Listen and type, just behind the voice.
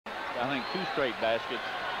I think, 2 straight baskets,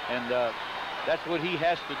 and that's what he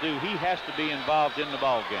has to do. He has to be involved in the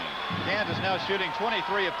ball game. Kansas now shooting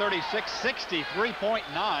 23 of 36,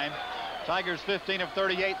 63.9. Tigers 15 of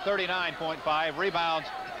 38, 39.5. Rebounds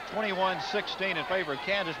 21-16 in favor of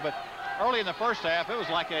Kansas. But early in the first half, it was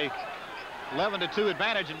like a 11-2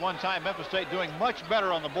 advantage at one time. Memphis State doing much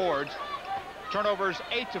better on the boards. Turnovers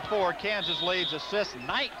 8-4. Kansas leads. Assists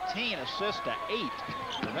 19 assists to 8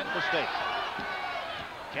 for Memphis State.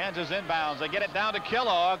 Kansas inbounds. They get it down to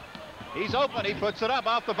Kellogg. He's open. He puts it up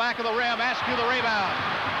off the back of the rim. Askew the rebound.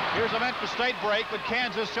 Here's a Memphis State break, but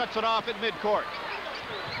Kansas shuts it off at midcourt.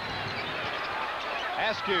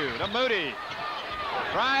 Askew to Moody.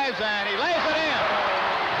 Drives and he lays it in.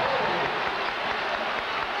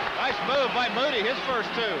 Nice move by Moody, his first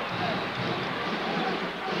 2.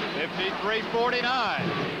 53-49.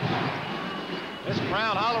 This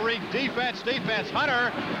Crown Hollow Reef defense.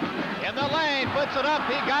 Hunter in the lane, puts it up.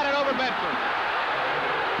 He got it over Bedford.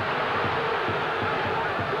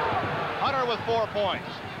 Hunter with 4 points.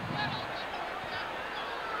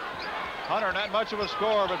 Hunter not much of a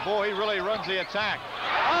scorer, but boy, he really runs the attack.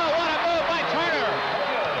 Oh, what a move by Turner.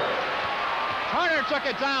 Turner took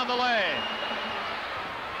it down the lane.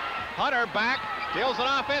 Hunter back, deals it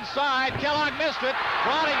off inside. Kellogg missed it.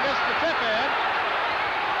 Browning missed the tip in.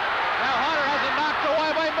 Now Hunter has it knocked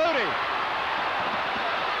away by Moody.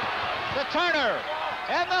 To Turner.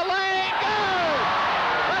 And the lane goes!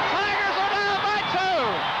 The Tigers are down by 2.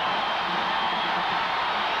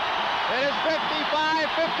 It is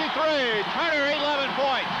 55-53. Turner 11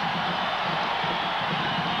 points.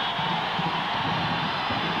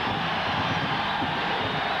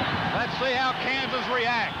 Let's see how Kansas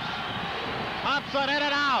reacts. Thompson in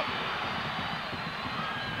and out.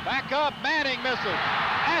 Back up, Manning misses.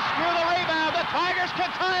 Askew the rebound. The Tigers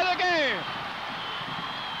can tie the game.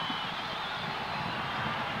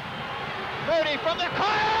 Moody from the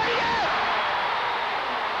corner, yes!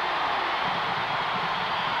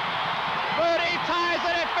 Moody ties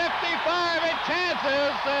it at 55, and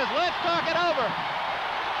Kansas says, let's talk it over.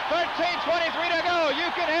 13:23 to go. You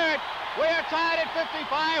can hear it. We are tied at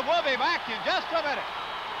 55. We'll be back in just a minute.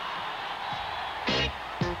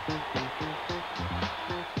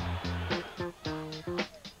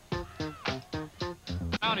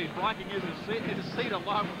 He's blocking his seat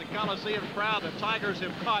along with the Coliseum crowd. The Tigers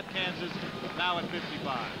have caught Kansas now at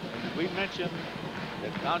 55. We mentioned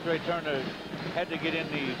that Andre Turner had to get in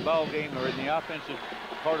the ball game or in the offensive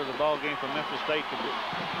part of the ball game for Memphis State to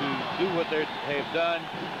do what they have done.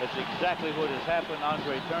 That's exactly what has happened.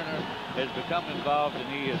 Andre Turner has become involved, and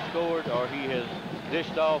he has scored or he has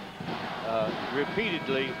dished off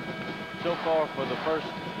repeatedly so far for the first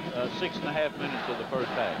 6.5 minutes of the first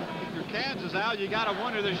half. If you're Kansas, Al, you got to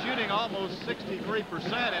wonder they're shooting almost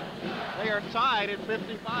 63%, and they are tied at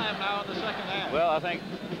 55 now in the second half. Well, I think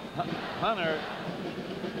Hunter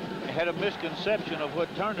had a misconception of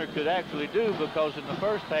what Turner could actually do, because in the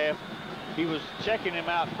first half he was checking him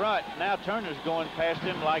out front. Now Turner's going past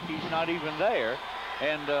him like he's not even there,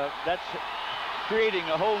 and that's creating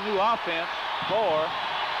a whole new offense for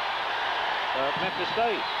Memphis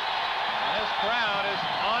State. And this crowd is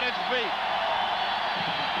on its feet.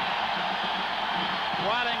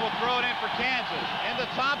 Whiting will throw it in for Kansas. Into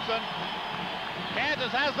Thompson.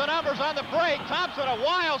 Kansas has the numbers on the break. Thompson, a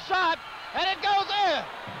wild shot, and it goes in.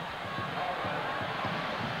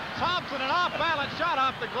 Thompson, an off-balance shot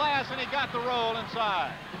off the glass, and he got the roll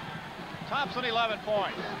inside. Thompson, 11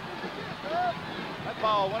 points. That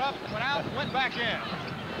ball went up, went out, went back in.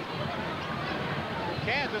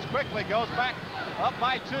 Kansas quickly goes back up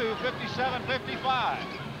by 2, 57-55.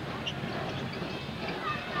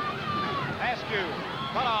 Askew,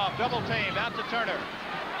 cut off, double teamed, out to Turner.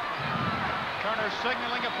 Turner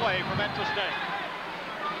signaling a play for Memphis State.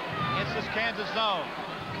 It's this Kansas zone.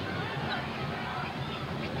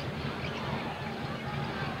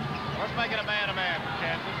 Let's make it a man-to-man for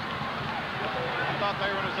Kansas. I thought they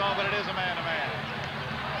were in a zone, but it is a man-to-man.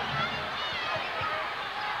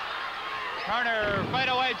 Turner,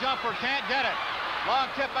 fadeaway jumper, can't get it. Long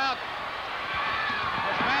tip out.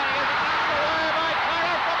 As Manning is knocked away by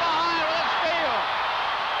Turner from behind with a steal.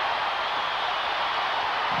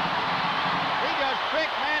 He just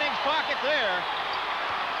picked Manning's pocket there.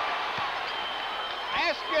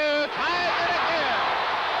 Askew ties it again.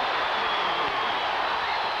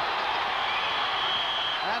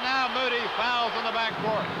 And now Moody fouls in the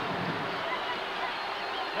backcourt.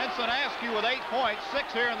 Vincent Askew with 8 points,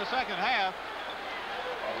 6 here in the second half,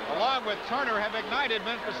 along with Turner, have ignited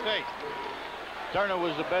Memphis State. Turner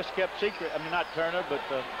was the best kept secret. I mean, not Turner, but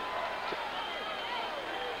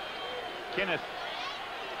Kenneth.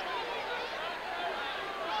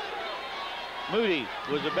 Moody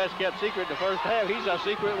was the best kept secret in the first half. He's a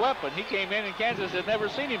secret weapon. He came in and Kansas had never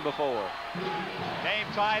seen him before. Game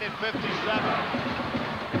tied at 57.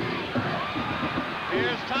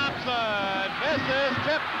 Here's Thompson. Misses,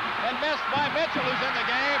 tipped and missed by Mitchell, who's in the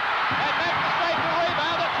game. And Memphis State the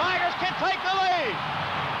rebound. The Tigers can take the lead.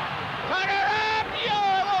 Turner up. It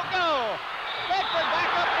won't go. Bedford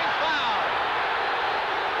back up and foul.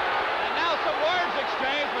 And now some words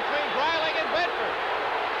exchanged between Dreiling and Bedford.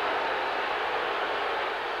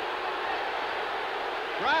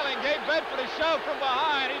 Dreiling gave Bedford a shove from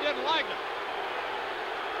behind. He didn't like it.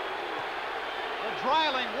 But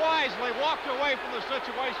Dreiling wisely walked away from the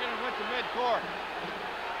situation and went to midcourt.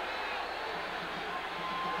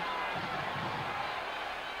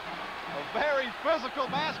 A very physical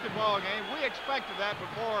basketball game. We expected that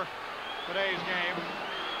before today's game.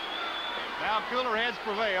 Now cooler heads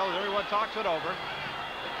prevail as everyone talks it over.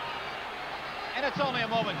 And it's only a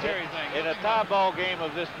momentary thing. In a tie ball game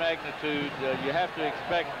of this magnitude, you have to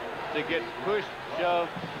expect to get pushed, shoved,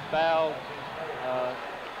 fouled.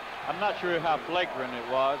 I'm not sure how flagrant it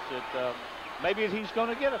was. Maybe he's going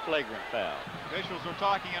to get a flagrant foul. Officials are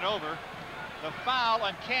talking it over. The foul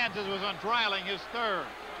on Kansas was on Dreiling, his third.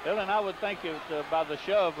 Well, and I would think by the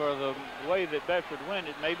shove or the way that Bedford went,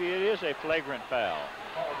 maybe it is a flagrant foul.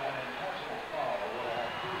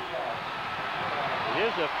 It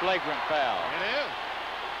is a flagrant foul. It is.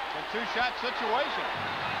 A two-shot situation.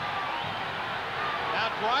 Now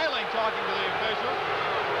Dreiling talking to the official.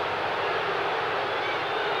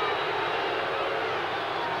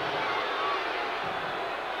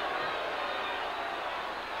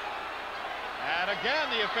 And again,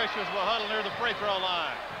 the officials will huddle near the free throw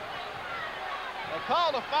line. They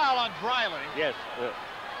called a foul on Dreiling. Yes.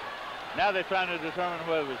 Now they're trying to determine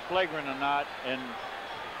whether it was flagrant or not, and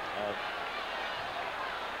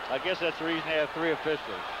I guess that's the reason they have three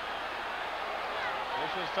officials.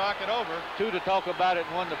 Officials talk it over. Two to talk about it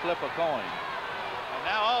and one to flip a coin. And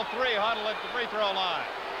now all three huddle at the free throw line.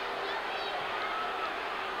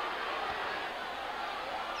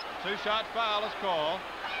 A two-shot foul is called.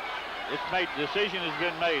 Decision has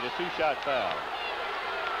been made, a two-shot foul.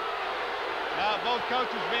 Now both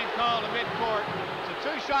coaches being called to midcourt. It's a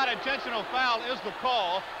two-shot intentional foul is the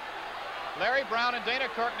call. Larry Brown and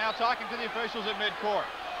Dana Kirk now talking to the officials at midcourt.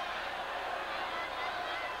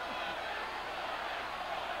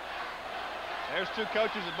 There's two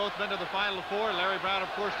coaches that both been to the Final Four. Larry Brown,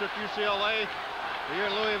 of course, took UCLA the year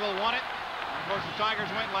Louisville won it. Of course, the Tigers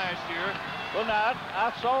went last year. Well, now,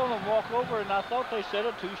 I saw them walk over, and I thought they said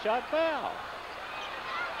a two-shot foul.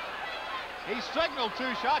 He signaled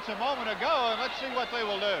two shots a moment ago, and let's see what they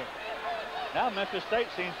will do. Now Memphis State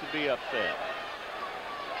seems to be upset.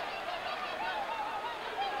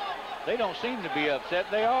 They don't seem to be upset.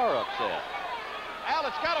 They are upset. Al,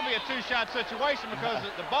 it's got to be a two-shot situation because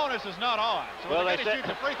the bonus is not on. So well, if they they're going to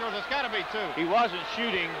shoot the free throws, it's got to be two. He wasn't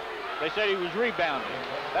shooting. They said he was rebounding.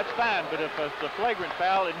 That's fine, but if it's a flagrant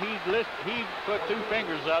foul and he put two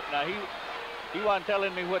fingers up, now he wasn't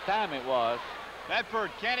telling me what time it was. Bedford,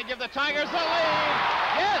 can he give the Tigers the lead?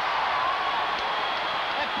 Yes!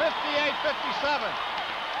 At 58-57.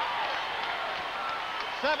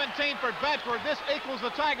 17 for Bedford. This equals the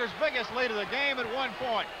Tigers' biggest lead of the game at 1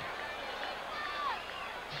 point.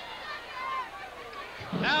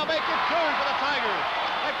 Now make it two for the Tigers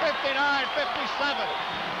at 59-57.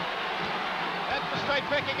 Memphis State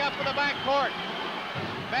picking up for the backcourt.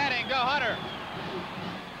 Manning, go Hunter.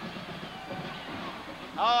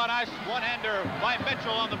 Oh, a nice one-hander by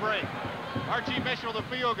Mitchell on the break. Archie Mitchell, the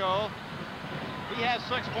field goal. He has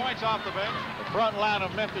 6 points off the bench. The front line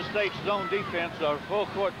of Memphis State's zone defense, or full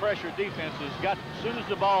court pressure defense, has got, as soon as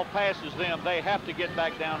the ball passes them, they have to get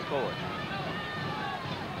back down court.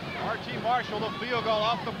 Archie Marshall, the field goal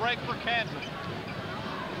off the break for Kansas.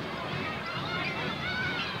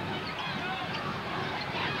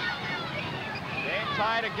 Game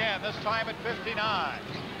tied again, this time at 59.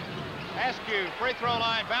 Askew, free throw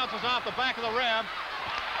line, bounces off the back of the rim.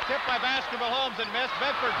 Tipped by Baskerville Holmes and missed.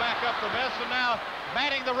 Bedford back up the miss, and now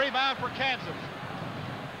Manning the rebound for Kansas.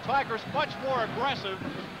 Tigers much more aggressive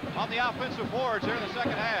on the offensive boards here in the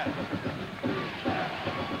second half.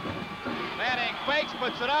 Manning fakes,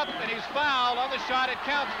 puts it up, and he's fouled on the shot. It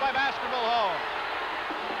counts by Baskerville Holmes.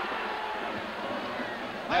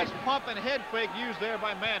 Nice pump and head fake used there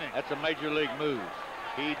by Manning. That's a major league move.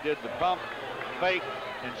 He did the pump, fake,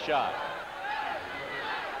 and shot.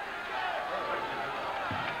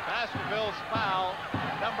 Baskerville's foul,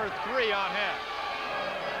 number 3 on him.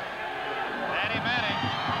 Danny Manning.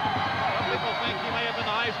 Some people think he may have been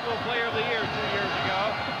the high school player of the year 2 years ago.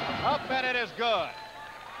 Up, and it is good.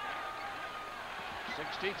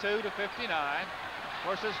 62 to 59. Of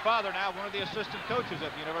course, his father now one of the assistant coaches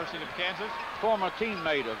at the University of Kansas. Former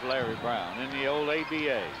teammate of Larry Brown in the old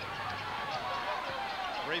ABA.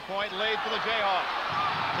 3-point lead for the Jayhawks.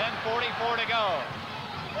 10:44 to go.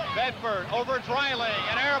 Bedford over Dreiling,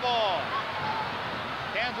 an air ball.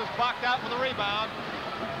 Kansas blocked out with a rebound.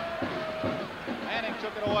 Manning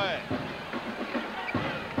took it away.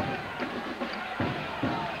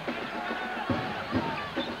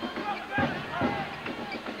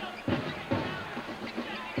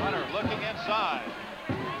 Hunter looking inside.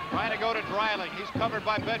 Trying to go to Dreiling. He's covered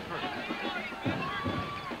by Bedford.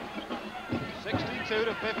 62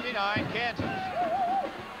 to 59, Kansas.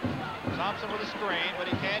 Thompson with a screen, but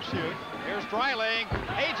he can't shoot. Here's Dreiling.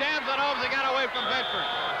 He jams it home. He got away from Bedford.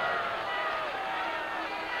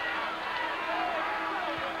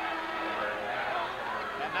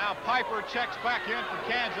 And now Piper checks back in for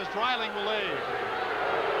Kansas. Dreiling will lead.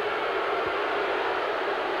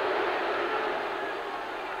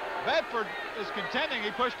 Bedford is contending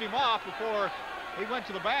he pushed him off before he went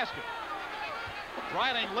to the basket.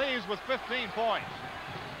 Dreiling leaves with 15 points.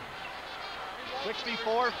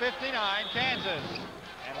 64-59, Kansas.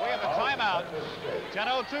 And we have a timeout.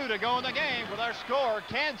 10:02 to go in the game with our score,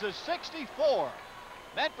 Kansas 64,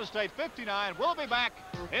 Memphis State 59. We'll be back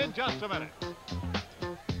in just a minute.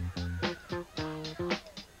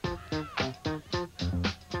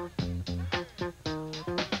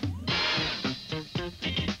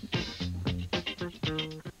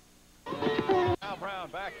 Brown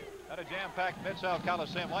back at a jam-packed Mid-South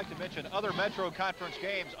Coliseum. I'd like to mention other Metro Conference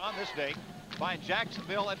games on this date. Find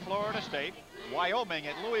Jacksonville at Florida State, Wyoming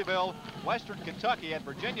at Louisville, Western Kentucky at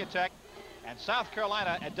Virginia Tech, and South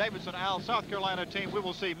Carolina at Davidson. South Carolina team we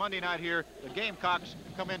will see Monday night here. The Gamecocks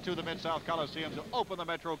come into the Mid-South Coliseum to open the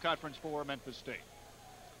Metro Conference for Memphis State.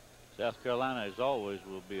 South Carolina, as always,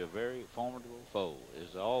 will be a very formidable foe,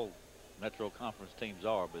 as all Metro Conference teams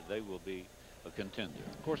are, but they will be a contender.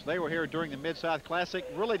 Of course, they were here during the Mid-South Classic.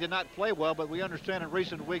 Really did not play well, but we understand in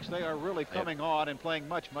recent weeks they are really coming on and playing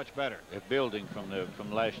much, much better. They're building from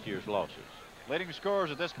last year's losses. Leading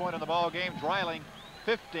scorers at this point in the ball game, Dreiling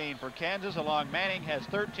 15 for Kansas, along Manning has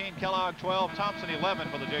 13, Kellogg 12, Thompson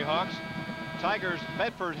 11 for the Jayhawks. Tigers,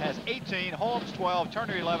 Bedford has 18, Holmes 12,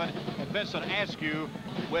 Turner 11, and Vincent Askew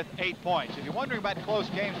with 8 points. If you're wondering about close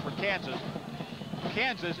games for Kansas,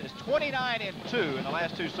 Kansas is 29-2 in the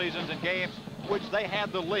last 2 seasons in games which they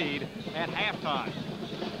had the lead at halftime.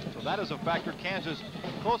 So that is a factor. Kansas,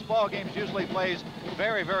 close ball games, usually plays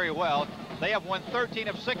very, very well. They have won 13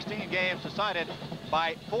 of 16 games decided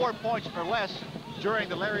by 4 points or less during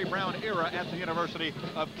the Larry Brown era at the University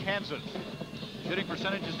of Kansas. Shooting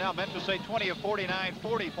percentages now, Memphis State 20 of 49,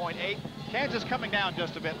 40.8. Kansas coming down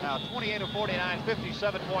just a bit now, 28 of 49,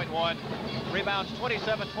 57.1. Rebounds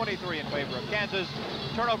 27-23 in favor of Kansas.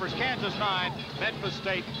 Turnovers, Kansas 9, Memphis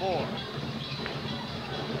State 4.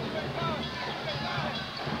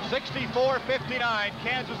 64-59,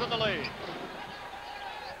 Kansas in the lead.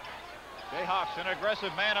 Jayhawks in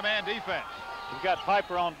aggressive man-to-man defense. We've got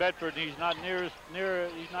Piper on Bedford, and he's not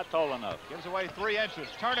he's not tall enough. Gives away 3 inches.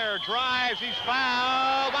 Turner drives, he's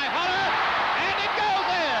fouled by Hunter, and it goes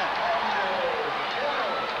in.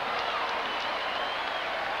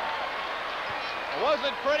 It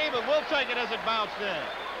wasn't pretty, but we'll take it as it bounced in.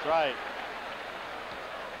 That's right.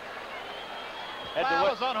 Foul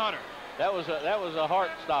was on Hunter. That was a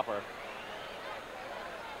heart stopper.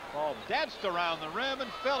 Ball danced around the rim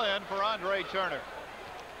and fell in for Andre Turner.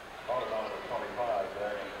 They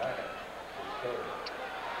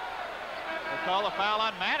call a foul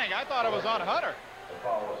on Manning. I thought it was on Hunter.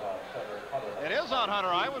 It is on Hunter.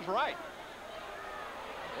 I was right.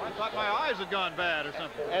 Well, I thought my eyes had gone bad or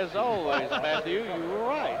something. As always, Matthew, you were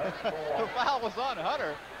right. The foul was on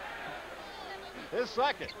Hunter. His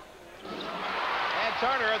second. And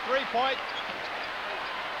Turner, a 3-point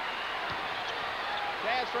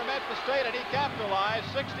chance for Memphis State, and he capitalized.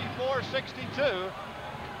 64-62.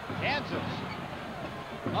 Kansas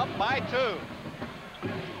up by 2.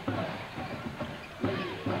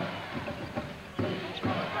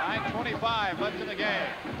 9:25 left in the game.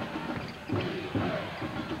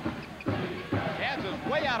 Kansas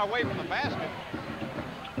way out away from the basket.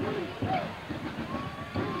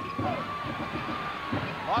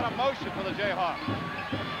 A lot of motion for the Jayhawks.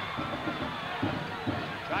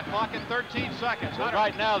 Shot clock in 13 seconds.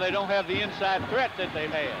 Right now they don't have the inside threat that they've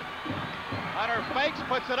had. Hunter fakes,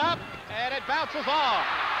 puts it up, and it bounces off.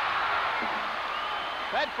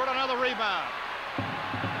 Bedford another rebound.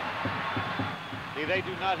 See, they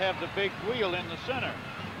do not have the big wheel in the center.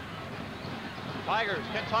 Tigers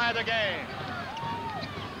can tie the game.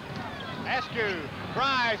 Askew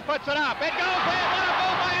Drives, puts it up. It goes in. What a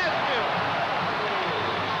move by Askew.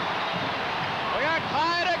 We are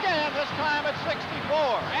tied again, this time at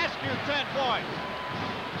 64. Askew, 10 points.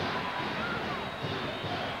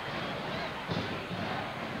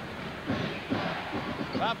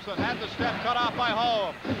 Thompson had the step cut off by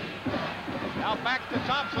Holmes. Now back to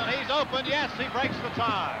Thompson. He's open. Yes, he breaks the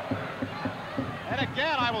tie. And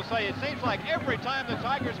again, I will say, it seems like every time the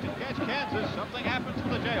Tigers can catch Kansas, something happens to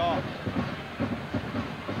the Jayhawks.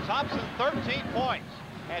 Thompson, 13 points.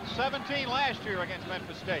 Had 17 last year against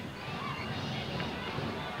Memphis State.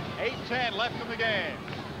 8:10 left in the game.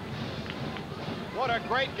 What a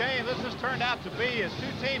great game this has turned out to be, as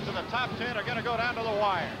two teams in the top 10 are going to go down to the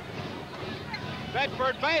wire.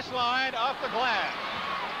 Bedford baseline off the glass.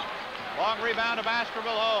 Long rebound to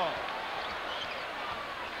Baskerville Holmes.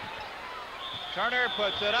 Turner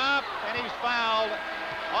puts it up, and he's fouled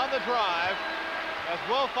on the drive as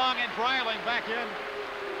Wilfong and Dreiling back in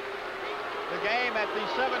the game at the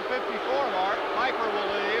 7:54 mark. Piper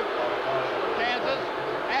will leave for Kansas.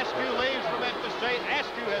 Askew leaves for Memphis State.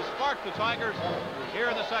 Askew has sparked the Tigers here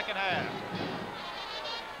in the second half.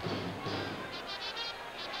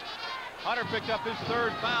 Hunter picked up his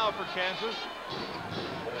third foul for Kansas.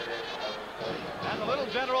 And the little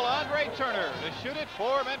general Andre Turner to shoot it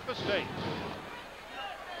for Memphis State.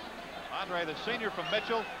 Andre, the senior from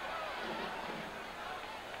Mitchell.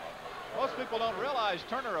 Most people don't realize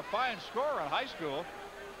Turner, a fine scorer in high school.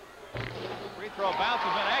 Free throw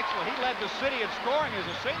bounces in. Actually, he led the city in scoring as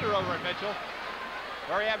a senior over at Mitchell,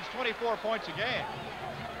 where he averaged 24 points a game.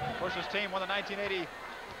 Of course, his team won the 1980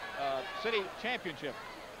 city championship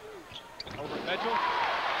over at Mitchell.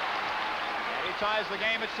 And he ties the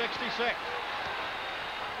game at 66.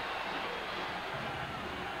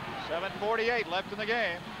 7:48 left in the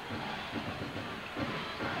game.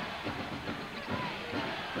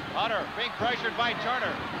 Hunter being pressured by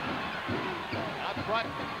Turner. Out front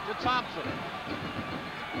to Thompson.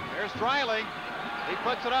 There's Dreiling. He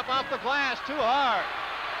puts it up off the glass, too hard.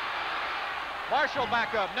 Marshall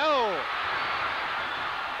back up, no.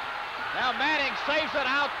 Now Manning saves it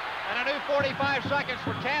out, and a new 45 seconds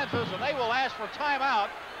for Kansas, and they will ask for timeout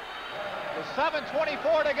with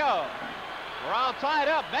 7:24 to go. We're all tied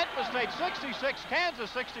up. Memphis State 66,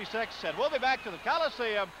 Kansas 66, and we'll be back to the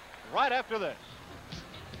Coliseum right after this.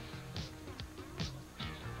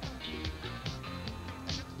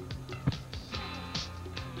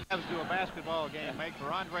 To a basketball game make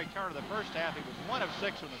for Andre Turner. The first half, he was 1 of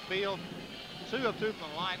 6 from the field, 2 of 2 from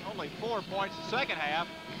the line, only 4 points. The second half,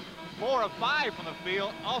 4 of 5 from the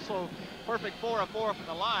field, also perfect 4 of 4 from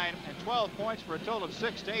the line, and 12 points for a total of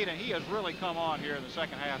 16, and he has really come on here in the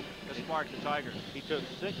second half to spark the Tigers. He took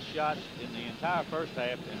 6 shots in the entire first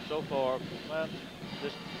half, and so far, well,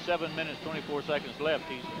 just 7 minutes, 24 seconds left.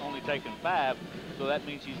 He's only taken 5, so that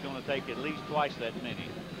means he's going to take at least twice that many.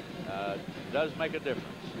 Does make a difference.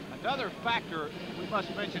 Another factor we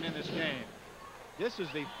must mention in this game. This is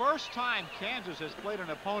the first time Kansas has played an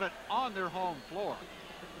opponent on their home floor.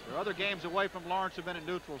 Their other games away from Lawrence have been at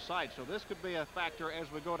neutral sites, so this could be a factor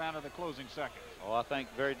as we go down to the closing seconds. Oh, I think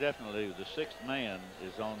very definitely the 6th man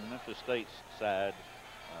is on Memphis State's side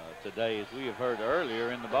today, as we have heard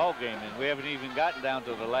earlier in the ball game, and we haven't even gotten down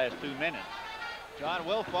to the last 2 minutes. John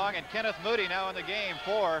Wilfong and Kenneth Moody now in the game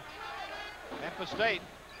for Memphis State.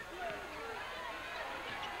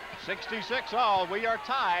 66 all. We are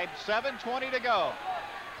tied. 7:20 to go.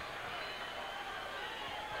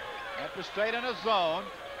 Memphis State in a zone.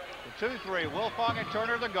 The 2-3. Wilfong and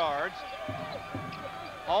Turner the guards.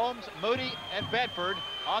 Holmes, Moody, and Bedford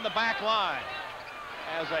on the back line.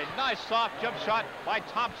 As a nice soft jump shot by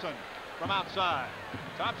Thompson from outside.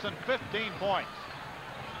 Thompson 15 points.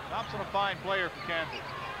 Thompson a fine player for Kansas.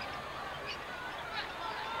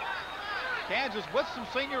 Kansas with some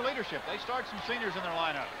senior leadership. They start some seniors in their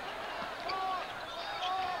lineup.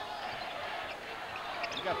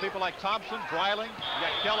 You got people like Thompson, Dreiling, you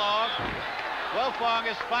got Kellogg. Wilfong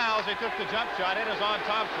is fouled. He took the jump shot. It is on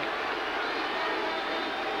Thompson.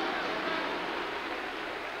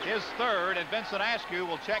 His third, and Vincent Askew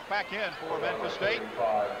will check back in for Memphis State,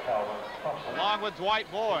 along with Dwight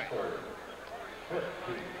Boyd.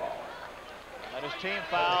 That is team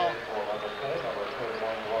foul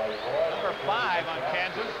number 5 on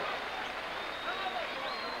Kansas.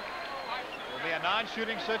 It will be a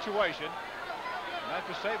non-shooting situation.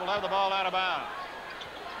 Memphis State will have the ball out of bounds.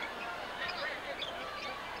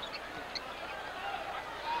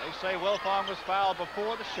 They say Wilfong was fouled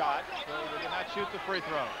before the shot, so he did not shoot the free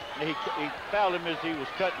throw. He fouled him as he was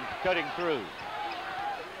cutting through.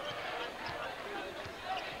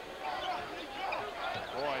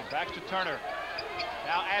 Boyd back to Turner.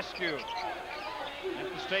 Now Askew.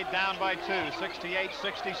 Memphis State down by 2,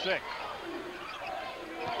 68-66.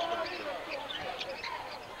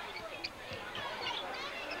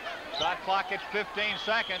 Shot clock at 15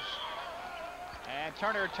 seconds. And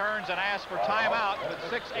Turner turns and asks for timeout with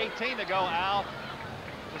 6:18 to go, Al.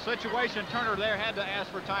 The situation, Turner there had to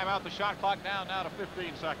ask for timeout. The shot clock down now to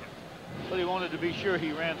 15 seconds. Well, he wanted to be sure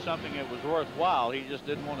he ran something that was worthwhile. He just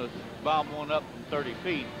didn't want to bomb one up from 30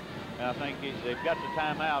 feet. And I think they've got the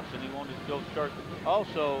timeouts, and he wanted Coach Kirk.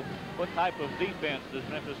 Also, what type of defense does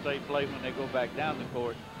Memphis State play when they go back down the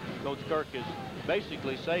court? Coach Kirk has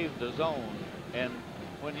basically saved the zone. And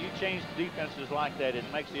when you change defenses like that, it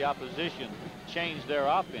makes the opposition change their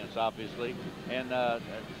offense, obviously. And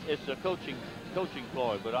it's a coaching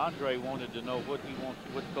ploy. But Andre wanted to know what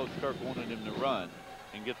Coach Kirk wanted him to run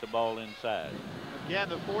and get the ball inside. Again,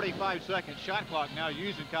 the 45-second shot clock now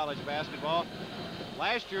used in college basketball.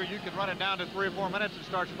 Last year, you could run it down to 3 or 4 minutes and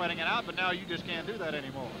start spreading it out, but now you just can't do that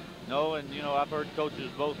anymore. No, and, you know, I've heard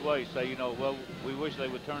coaches both ways say, you know, well, we wish they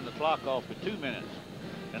would turn the clock off at 2 minutes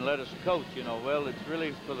and let us coach. You know, well, it's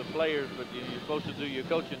really for the players, but you're supposed to do your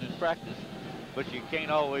coaching in practice. But you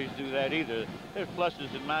can't always do that either. There's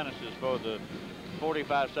pluses and minuses for the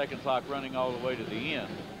 45-second clock running all the way to the end.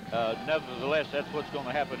 Nevertheless, that's what's going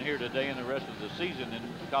to happen here today and the rest of the season in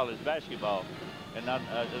college basketball. And as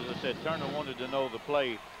I said, Turner wanted to know the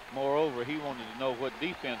play. Moreover, he wanted to know what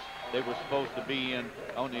defense they were supposed to be in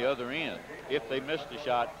on the other end, if they missed the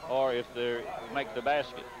shot or if they make the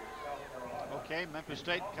basket. Okay, Memphis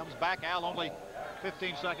State comes back, Al, only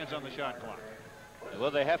 15 seconds on the shot clock.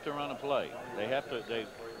 Well, they have to run a play. They have to,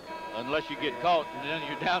 unless you get caught and then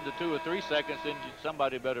you're down to 2 or 3 seconds, then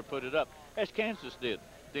somebody better put it up, as Kansas did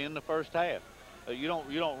in the first half. You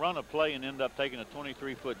don't run a play and end up taking a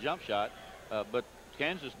 23-foot jump shot, but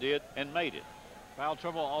Kansas did and made it. Foul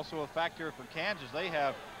trouble also a factor for Kansas. They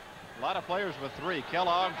have a lot of players with 3.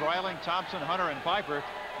 Kellogg, Dreiling, Thompson, Hunter, and Piper.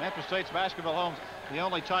 Memphis State's basketball homes, the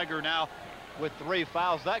only Tiger now with 3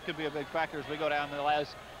 fouls. That could be a big factor as we go down to the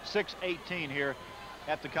last 6:18 here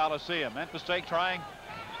at the Coliseum. Memphis State trying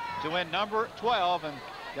to win number 12 and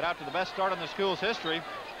get out to the best start in the school's history.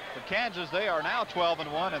 For Kansas, they are now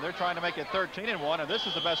 12-1, and they're trying to make it 13-1, and this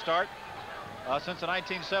is the best start since the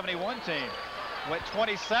 1971 team. Went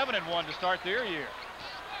 27-1 to start their year.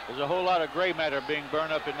 There's a whole lot of gray matter being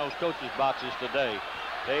burned up in those coaches' boxes today.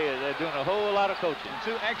 They're doing a whole lot of coaching.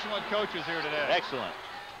 2 excellent coaches here today. Excellent.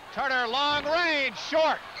 Turner, long range,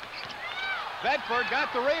 short. Bedford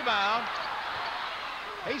got the rebound.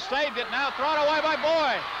 He saved it, now thrown away by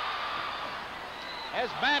Boyd. As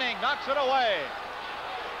Manning knocks it away.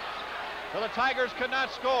 So the Tigers could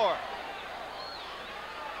not score.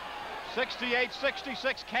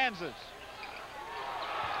 68-66 Kansas.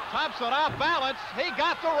 Thompson off balance. He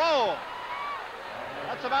got the roll.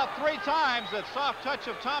 That's about 3 times that soft touch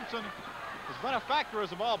of Thompson has been a factor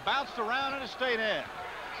as the ball bounced around and it stayed in.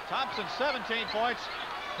 Thompson, 17 points,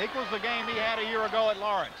 equals the game he had a year ago at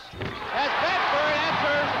Lawrence. As Bedford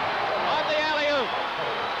enters on the alley-oop.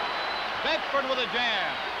 Bedford with a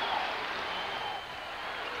jam.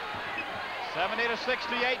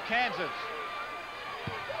 70-68 Kansas.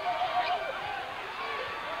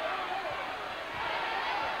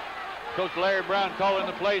 Coach Larry Brown calling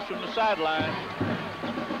the plays from the sideline.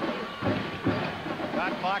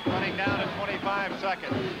 Shot clock running down to 25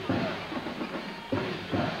 seconds.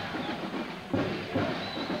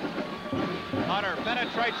 Hunter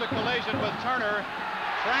penetrates a collision with Turner.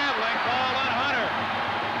 Traveling ball on Hunter.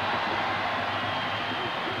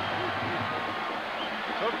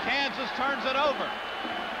 So Kansas turns it over.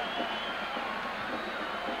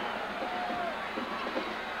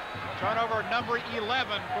 Turnover number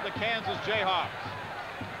 11 for the Kansas Jayhawks.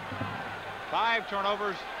 5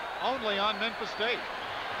 turnovers only on Memphis State.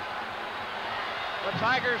 The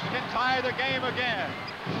Tigers can tie the game again.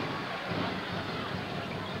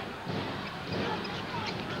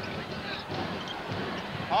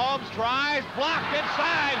 Holmes drives, blocked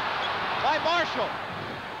inside by Marshall.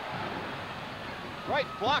 Great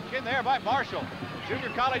block in there by Marshall, junior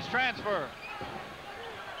college transfer.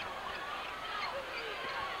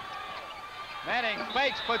 Manning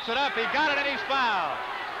fakes, puts it up, he got it, and he's fouled.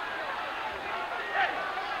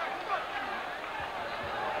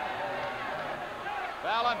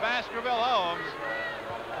 Foul on Baskerville Holmes.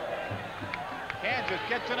 Kansas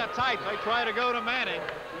gets in it tight. They try to go to Manning.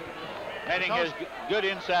 Manning has good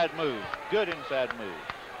inside moves. Good inside moves.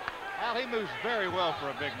 Well, he moves very well for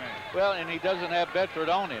a big man. Well, and he doesn't have Bedford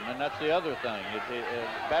on him, and that's the other thing.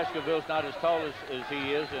 Baskerville's not as tall as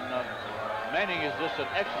he is, and Manning is just an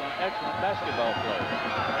excellent, excellent basketball player.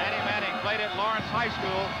 Randy Manning played at Lawrence High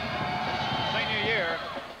School senior year.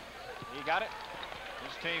 He got it.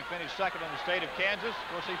 team finished second in the state of Kansas. Of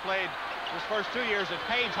course, he played his first 2 years at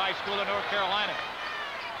Page High School in North Carolina.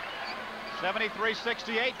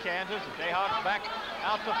 73-68 Kansas. The Jayhawks back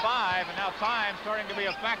out to 5, and now time starting to be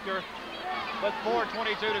a factor with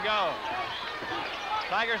 4:22 to go.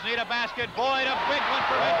 Tigers need a basket. Boyd, a big one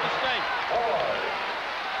for Memphis State.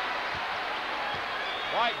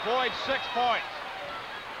 Dwight Boyd, 6 points.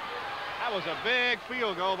 That was a big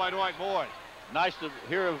field goal by Dwight Boyd. Nice to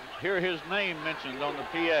hear his name mentioned on the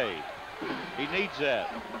PA. He needs that.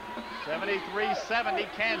 73-70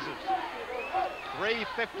 Kansas.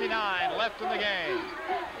 3:59 left in the game.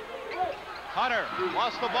 Hunter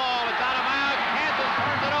lost the ball. It's out of bounds. Kansas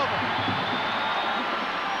turns it over.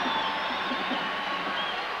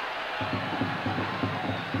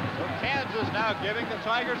 So Kansas now giving the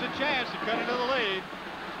Tigers a chance to cut into the lead.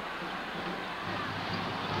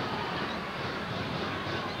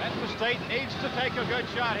 Memphis State needs to take a good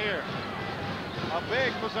shot here. A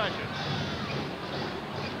big possession.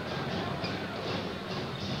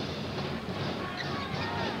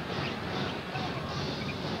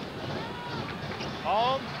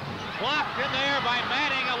 Holmes blocked in there by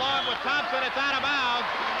Manning along with Thompson. It's out of bounds.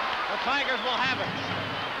 The Tigers will have it.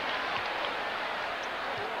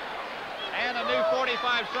 And a new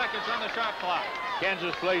 45 seconds on the shot clock.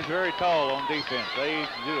 Kansas plays very tall on defense. They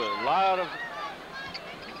do a lot of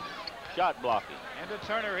shot blocking. And to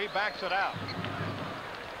Turner, he backs it out.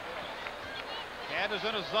 Kansas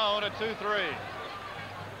in a zone at 2-3.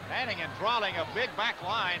 Manning and Drawling, a big back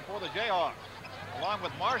line for the Jayhawks. Along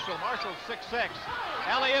with Marshall. Marshall's 6'6".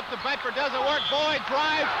 Elliott to Bedford, doesn't work. Boyd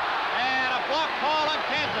drives, and a block call on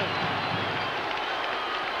Kansas.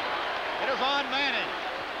 It is on Manning,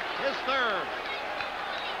 his third.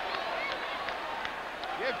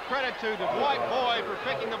 Give credit to Dwight Boyd for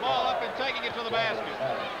picking the ball up and taking it to the basket.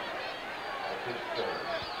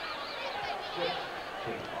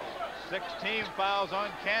 16 fouls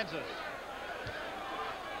on Kansas.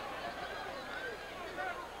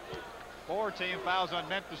 4 team fouls on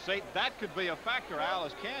Memphis State. That could be a factor, Al,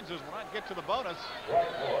 as Kansas will not get to the bonus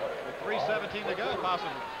with 3:17 to go,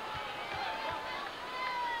 possibly.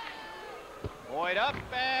 Boyd up,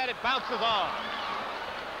 and it bounces off.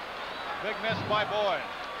 Big miss by Boyd.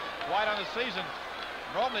 Dwight on the season,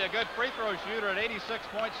 normally a good free throw shooter at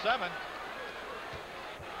 86.7.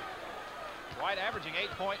 Dwight averaging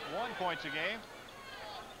 8.1 points a game.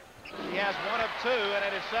 He has 1 of 2, and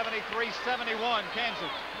it is 73-71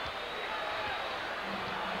 Kansas.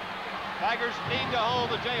 Tigers need to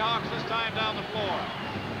hold the Jayhawks this time down the floor.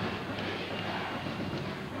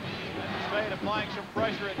 State applying some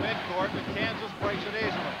pressure at midcourt, but Kansas breaks it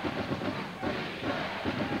easily.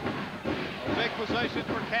 A big possession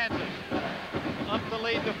for Kansas. Up the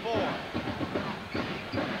lead to 4.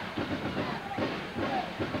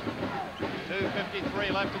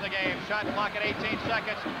 2:53 left in the game. Shot clock at 18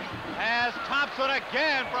 seconds. Has Thompson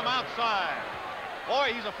again from outside.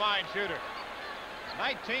 Boy, he's a fine shooter.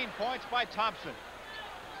 19 points by Thompson.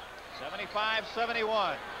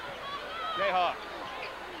 75-71. Jayhawks.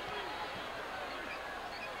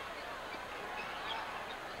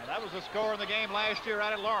 And that was the score in the game last year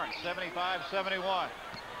out at Lawrence. 75-71.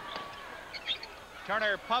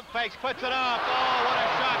 Turner pump fakes, puts it up. Oh, what a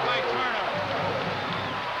shot by Turner.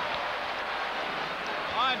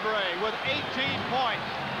 Andre with 18 points.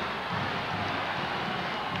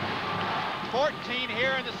 14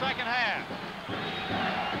 here in the second half.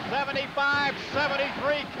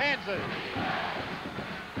 75-73 Kansas.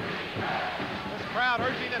 This crowd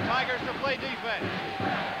urging the Tigers to play defense.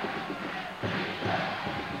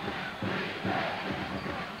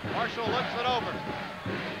 Marshall looks it over.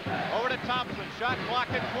 Over to Thompson. Shot clock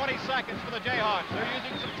at 20 seconds for the Jayhawks. They're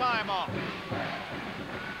using some time off.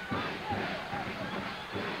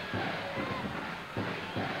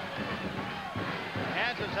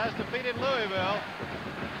 Kansas has defeated Louisville.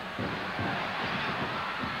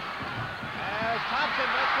 As Thompson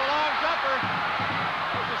makes the long jumper,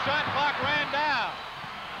 as the shot clock ran down.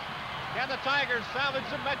 Can the Tigers salvage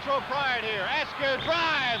some Metro pride here? Askew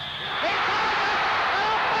drives. He ties it!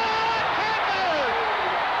 Oh, ball Kansas!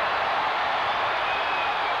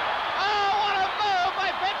 Oh, what a move by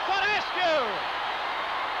Vincent Askew!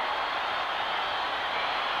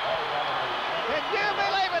 Can you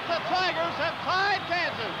believe it? The Tigers have tied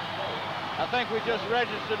Kansas. I think we just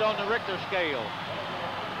registered on the Richter scale.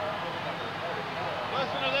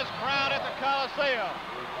 Listen to this crowd at the Coliseum.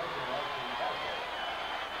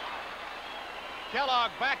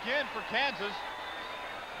 Kellogg back in for Kansas.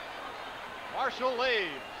 Marshall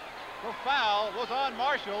leaves. The foul was on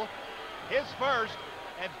Marshall, his first,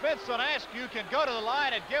 and Vincent Askew can go to the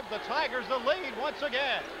line and give the Tigers the lead once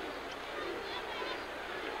again.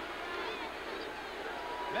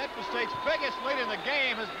 Memphis State's biggest lead in the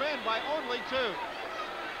game has been by only 2.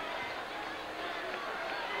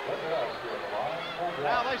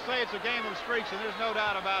 Now they say it's a game of streaks, and there's no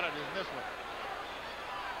doubt about it in this one.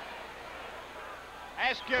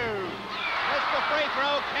 Askew missed the free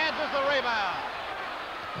throw. Kansas the rebound.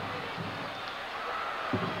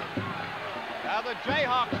 Now the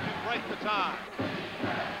Jayhawks can break the tie.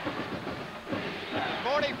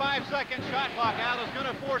 45-second shot clock out is going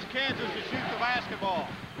to force Kansas to shoot the basketball,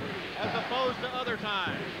 as opposed to other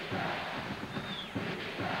times.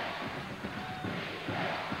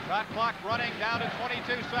 Shot clock running down to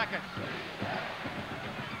 22 seconds.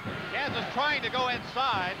 Kansas trying to go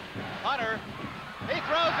inside. Hunter, he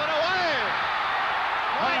throws it away.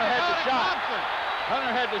 Hunter had the shot.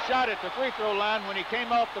 Hunter had the shot at the free throw line when he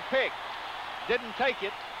came off the pick. Didn't take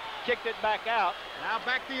it, kicked it back out. Now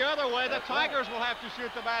back the other way. The Tigers will have to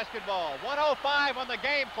shoot the basketball. 1:05 on the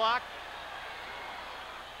game clock.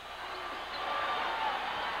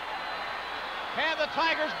 Can the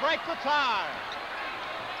Tigers break the tie?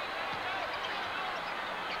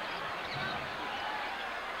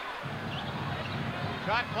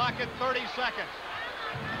 Shot clock at 30 seconds.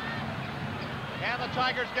 Can the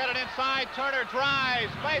Tigers get it inside? Turner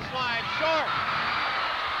drives, baseline, short.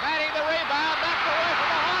 Manning the rebound, knocked away from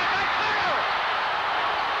behind by Turner.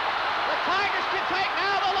 The Tigers can take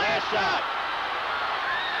now the last shot.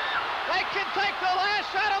 They can take the last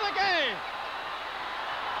shot of the game.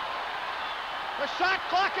 The shot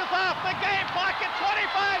clock is off. The game clock at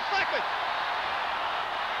 25 seconds.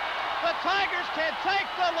 The Tigers can take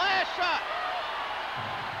the last shot.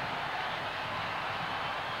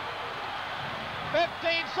 15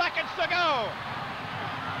 seconds to go.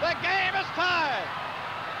 The game is tied.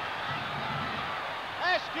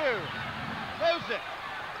 Askew moves it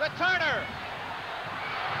to Turner.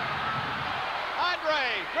 Andre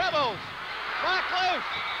dribbles, back loose,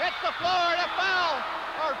 hits the floor, and a foul,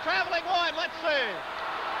 or traveling one, let's see.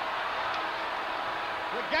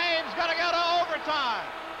 The game's gonna go to overtime.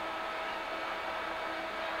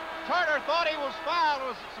 Turner thought he was fouled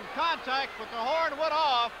with some contact, but the horn went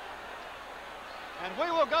off. And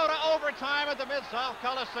we will go to overtime at the Mid-South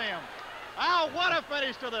Coliseum. Al, what a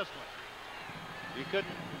finish to this one. You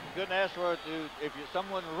couldn't ask for it if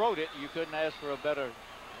someone wrote it, you couldn't ask for a better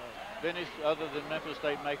finish other than Memphis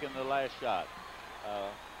State making the last shot.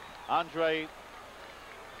 Andre,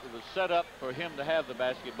 it was set up for him to have the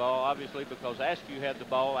basketball, obviously, because Askew had the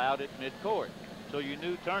ball out at midcourt. So you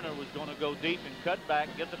knew Turner was going to go deep and cut back,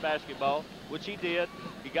 get the basketball, which he did.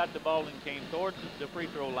 He got the ball and came towards the free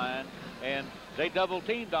throw line, and they double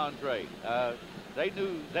teamed Andre.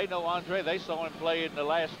 They know Andre. They saw him play in the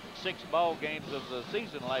last 6 ball games of the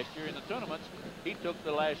season last year in the tournaments. He took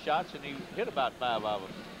the last shots and he hit about 5 of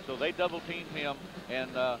them. So they double teamed him,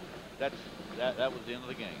 and that was the end of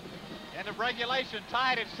the game. End of regulation,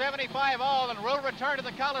 tied at 75 all, and we'll return to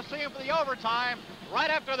the Coliseum for the overtime right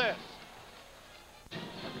after this.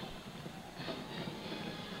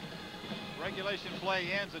 Regulation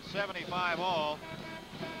play ends at 75 all.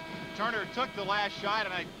 Turner took the last shot,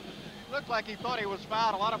 and it looked like he thought he was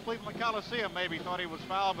fouled. A lot of people in the Coliseum maybe thought he was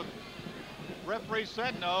fouled, but referee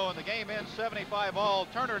said no, and the game ends 75 all.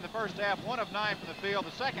 Turner in the first half, 1 of 9 from the field.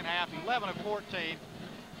 The second half, 11 of 14.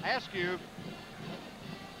 Askew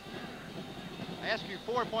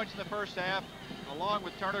 4 points in the first half, along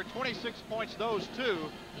with Turner. 26 points, those two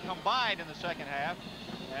combined in the second half.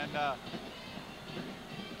 And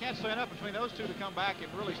can't say enough between those two to come back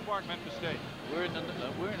and really spark Memphis State. We're in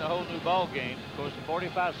a whole new ball game. Of course, the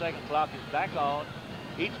 45-second clock is back on.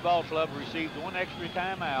 Each ball club received 1 extra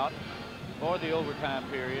timeout for the overtime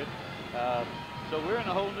period. So we're in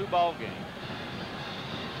a whole new ball game.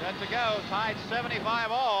 Set to go, tied 75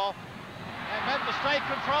 all, and Memphis State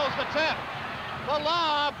controls the tip. The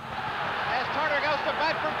lob, as Turner goes to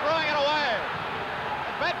Bedford, throwing it away.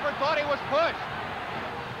 And Bedford thought he was pushed.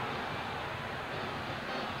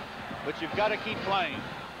 But you've got to keep playing.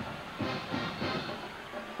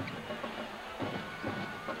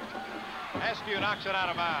 Askew knocks it out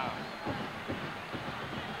of bounds.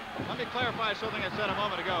 Let me clarify something I said a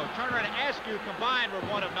moment ago. Turner and Askew combined were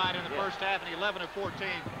 1 of 9 in the first half and 11 of 14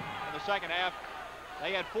 in the second half.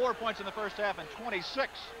 They had 4 points in the first half and 26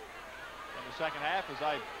 in the second half, as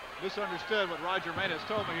I misunderstood what Roger Menas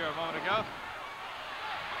told me here a moment ago.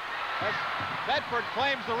 As Bedford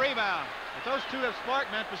claims the rebound. But those two have sparked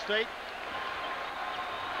Memphis State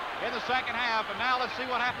in the second half, and now let's see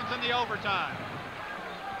what happens in the overtime.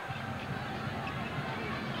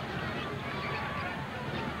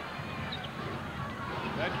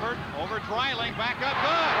 Bedford over Dreiling, back up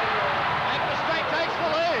good. Memphis State takes the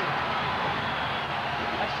lead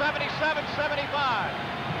at 77-75.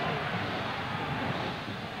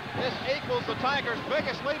 This equals the Tigers'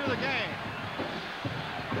 biggest lead of the game.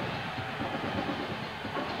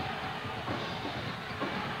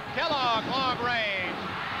 Kellogg, long range.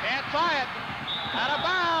 Can't tie it. Out of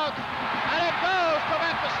bounds. And it goes to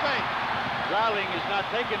Memphis State. Dreiling is not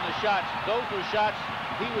taking the shots. Those were shots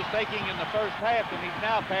he was taking in the first half, and he's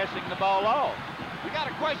now passing the ball off. We got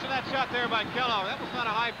to question that shot there by Kellogg. That was not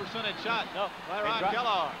a high percentage shot. No. By Ron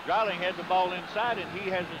Kellogg. Dreiling had the ball inside, and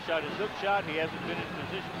he hasn't shot his hook shot. He hasn't been in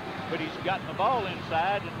position, but he's gotten the ball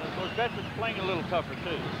inside, and of course Bedford's playing a little tougher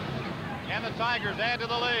too. And the Tigers add to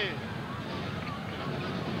the lead.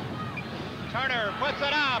 Turner puts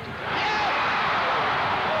it up. Yes!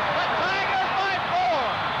 The Tigers by 4.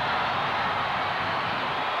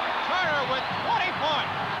 Turner with 20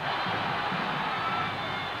 points.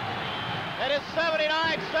 It is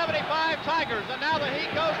 79-75 Tigers, and now the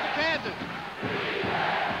heat goes to Kansas.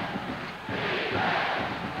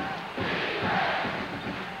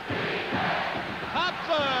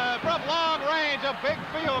 Thompson from long range, a big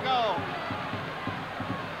field goal.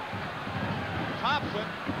 Thompson,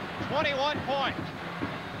 21 points.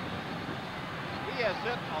 He has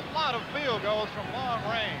hit a lot of field goals from long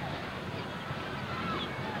range.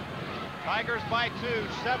 Tigers by 2,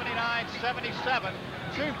 79-77.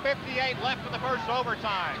 2:58 left in the first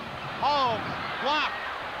overtime. Holmes blocked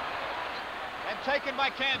and taken by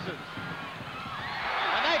Kansas.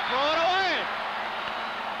 And they throw it away.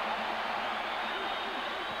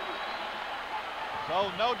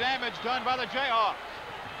 So no damage done by the Jayhawks.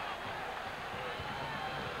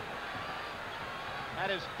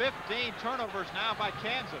 That is 15 turnovers now by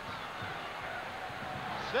Kansas.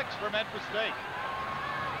 6 for Memphis State.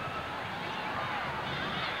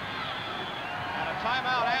 And a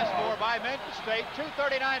timeout asked for by Memphis State.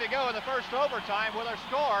 2:39 to go in the first overtime with our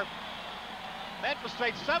score. Memphis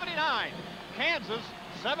State 79, Kansas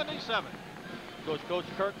 77. Coach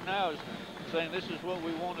Kirk now is saying this is what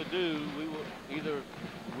we want to do. We will either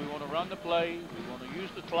we want to run the play, we want to use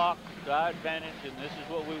the clock to our advantage, and this is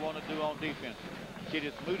what we want to do on defense.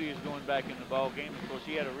 Kenneth Moody is going back in the ball game. Of course,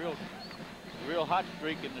 he had a real hot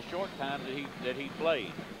streak in the short time that he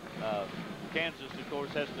played. Kansas, of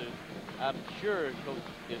course, has to. I'm sure Coach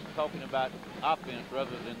is talking about offense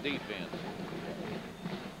rather than defense.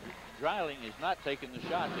 Dreiling is not taking the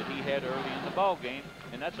shot that he had early in the ball game,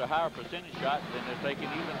 and that's a higher percentage shot than they're taking.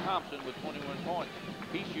 Even Thompson with 21 points.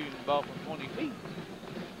 He's shooting the ball from 20 feet.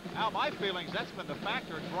 Now, my feelings, that's been the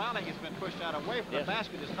factor. Dreiling has been pushed out away from the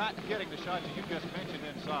basket, is not getting the shots that you just mentioned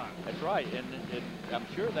inside. That's right, and I'm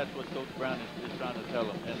sure that's what Coach Brown is trying to tell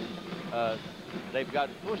them. And they've got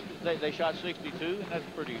pushed. They shot 62, and that's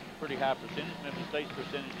pretty high percentage. Memphis State's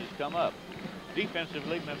percentage has come up.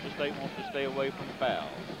 Defensively, Memphis State wants to stay away from fouls.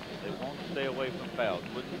 They want to stay away from fouls.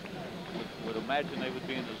 Would imagine they would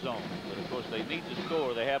be in the zone, but of course they need to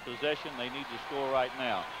score. They have possession. They need to score right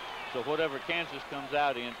now. So whatever Kansas comes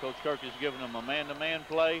out in, Coach Kirk is giving them a man-to-man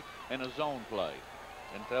play and a zone play,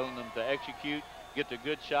 and telling them to execute, get the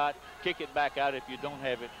good shot, kick it back out if you don't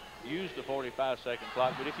have it. Use the 45-second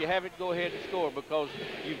clock, but if you have it, go ahead and score, because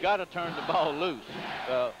you've got to turn the ball loose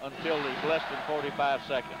until there's less than 45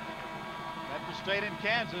 seconds. Memphis State and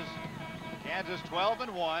Kansas. Kansas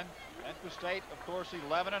 12-1. Memphis State, of course,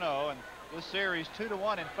 11-0, and this series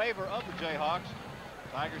 2-1 in favor of the Jayhawks.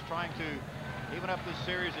 Tigers trying to even up this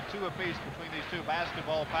series at 2 apiece between these two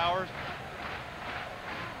basketball powers.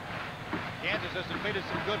 Kansas has defeated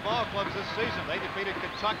some good ball clubs this season. They defeated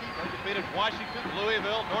Kentucky, they defeated Washington,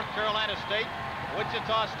 Louisville, North Carolina State,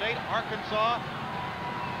 Wichita State, Arkansas.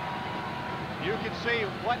 You can see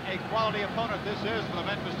what a quality opponent this is for the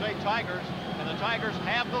Memphis State Tigers, and the Tigers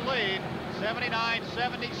have the lead,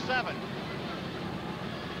 79-77.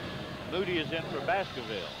 Moody is in for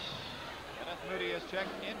Baskerville. Kenneth Moody has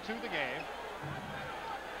checked into the game.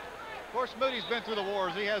 Of course, Moody's been through the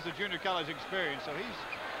wars. He has the junior college experience, so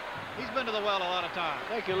he's been to the well a lot of times.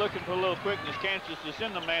 I think you're looking for a little quickness. Kansas is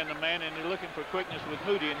in the man-to-man, and they're looking for quickness with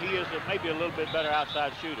Moody, and he is maybe a little bit better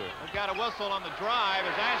outside shooter. We've got a whistle on the drive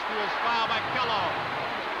as Askew is fouled by Kellogg.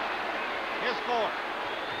 His fourth.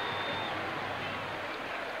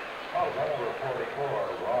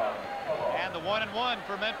 And the 1-1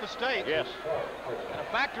 for Memphis State. Yes. And a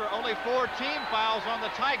factor, only 4 team fouls on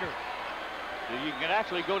the Tigers. So you can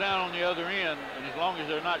actually go down on the other end, and as long as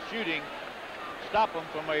they're not shooting, stop them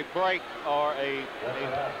from a break or a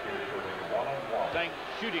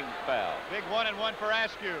shooting foul. Big 1-1 for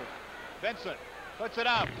Askew. Vincent puts it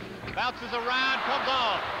up, bounces around, comes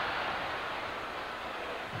off.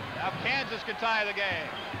 Now Kansas can tie the game.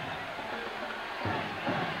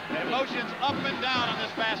 Emotions up and down in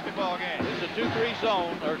this basketball game. This is a 2-3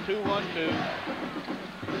 zone, or 2-1-2.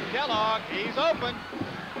 Kellogg, he's open.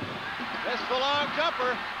 Missed the long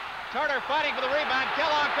jumper. Turner fighting for the rebound.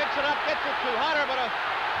 Kellogg picks it up, gets it to Hunter, but a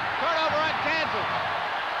turnover on Kansas.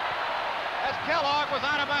 As Kellogg was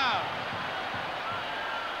out of bounds.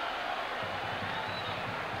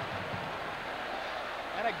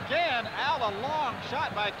 And again, Al, a long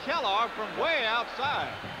shot by Kellogg from way outside.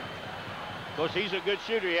 Of course, he's a good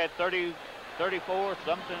shooter. He had 30, 34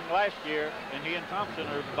 something last year, and he and Thompson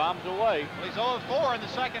are bombs away. Well, he's 0-4 in the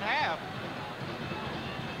second half.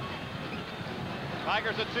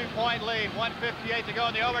 Tigers a 2-point lead, 1:58 to go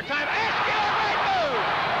in the overtime. Askew, great move!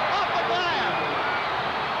 Off the glass!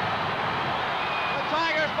 The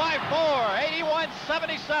Tigers by 4,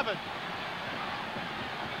 81-77.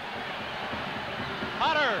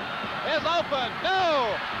 Hunter is open.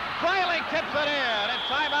 No! Trailing tips it in, and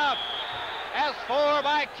timeout as for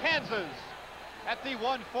by Kansas at the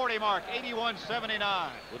 1:40 mark,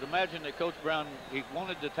 81-79. Would imagine that Coach Brown, he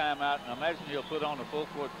wanted the timeout, and I imagine he'll put on a full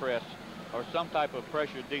court press or some type of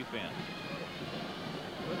pressure defense.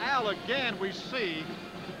 Al, again, we see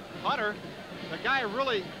Hunter, the guy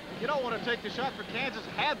really, you don't want to take the shot for Kansas,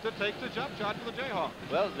 had to take the jump shot for the Jayhawks.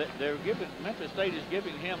 Well, they're giving, Memphis State is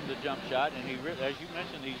giving him the jump shot, and he, as you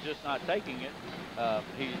mentioned, he's just not taking it.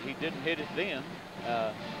 He didn't hit it then.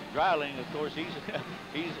 Dreiling, of course,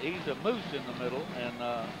 he's a moose in the middle,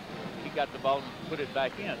 and he got the ball and put it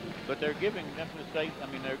back in. But they're giving Memphis State,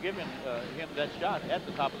 they're giving him that shot at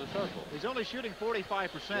the top of the circle. He's only shooting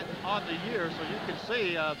 45% on the year, so you can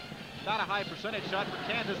see not a high percentage shot for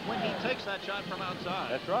Kansas when he takes that shot from outside.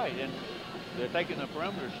 That's right, and they're taking a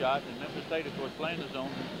perimeter shot, and Memphis State, of course, playing the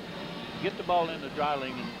zone. Get the ball into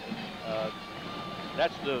Dreiling, and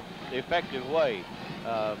that's the effective way.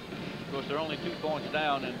 Of course, they're only 2 points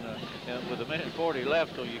down and with 1:40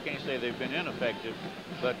 left, so you can't say they've been ineffective.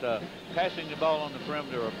 But passing the ball on the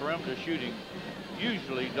perimeter or perimeter shooting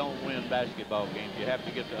usually don't win basketball games. You have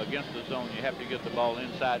to get against the zone. You have to get the ball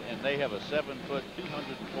inside, and they have a 7-foot,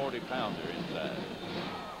 240-pounder inside.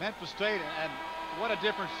 Memphis State, and what a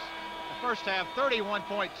difference. The first half,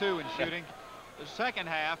 31.2 in shooting. The second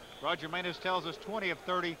half, Roger Manis tells us 20 of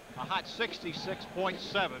 30, a hot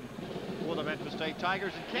 66.7 for the Memphis State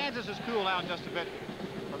Tigers. And Kansas has cooled down just a bit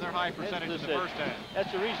from their high percentage in the first half.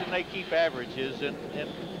 That's the reason they keep averages, and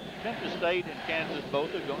Memphis State and Kansas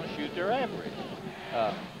both are going to shoot their average.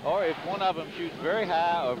 Or if one of them shoots very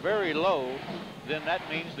high or very low, then that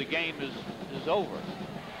means the game is over.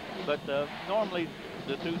 But normally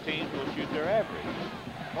the two teams will shoot their average.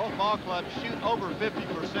 Both ball clubs shoot over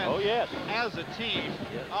 50%. Oh, yes. As a team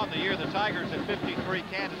on the year. The Tigers at 53,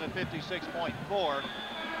 Kansas at 56.4.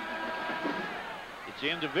 It's the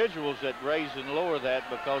individuals that raise and lower that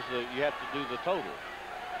because you have to do the total.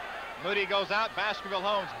 Moody goes out.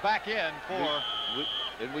 Baskerville-Holmes back in for.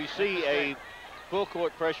 And we see a full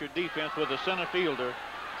court pressure defense with a center fielder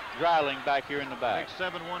Dreiling back here in the back.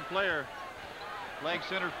 Big 7-1 player playing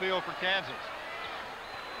center field for Kansas.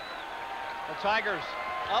 The Tigers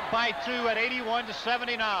up by 2 at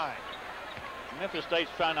 81-79. Memphis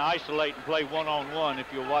State's trying to isolate and play one-on-one.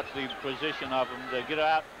 If you watch the position of them, they get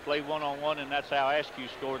out, play one-on-one, and that's how Askew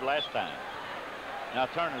scored last time. Now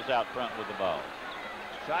Turner's out front with the ball.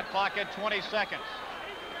 Shot clock at 20 seconds.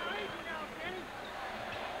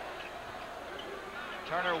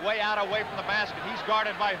 Turner way out away from the basket. He's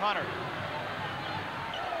guarded by Hunter.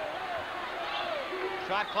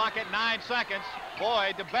 Shot clock at 9 seconds.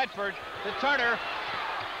 Boyd to Bedford to Turner.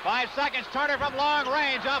 5 seconds. Turner from long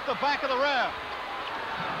range off the back of the rim.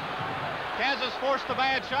 Kansas forced the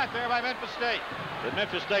bad shot there by Memphis State. But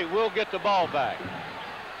Memphis State will get the ball back.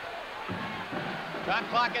 Shot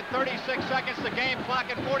clock at 36 seconds. The game clock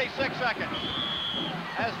at 46 seconds.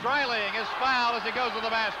 As Dreiling is fouled as he goes to the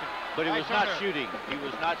basket. But he was not shooting. He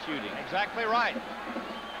was not shooting. Exactly right.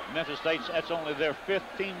 Memphis State, that's only their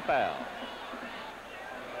 5th team foul.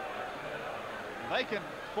 They can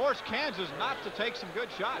force Kansas not to take some good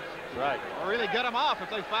shots. That's right. Or really get them off if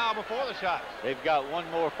they foul before the shot. They've got one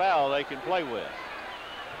more foul they can play with.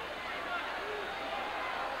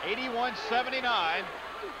 81-79.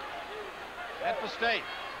 Memphis State.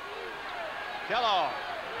 Kellogg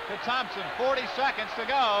to Thompson. 40 seconds to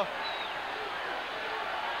go.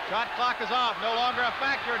 Shot clock is off. No longer a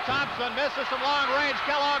factor. Thompson misses from long range.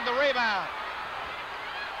 Kellogg the rebound.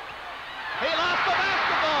 He lost the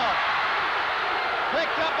basketball.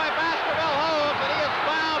 Picked up by Baskerville-Holmes, and he is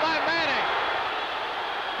fouled by Manning.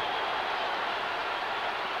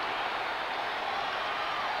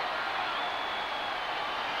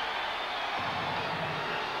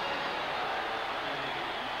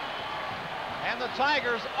 And the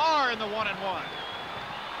Tigers are in the 1-and-1.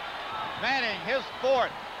 Manning, his 4th.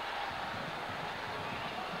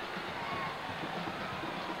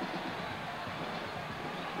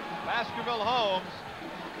 Baskerville Holmes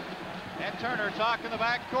and Turner talk in the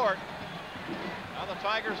back court. Now the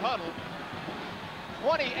Tigers huddle.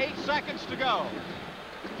 28 seconds to go.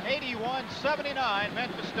 81-79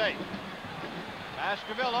 Memphis State.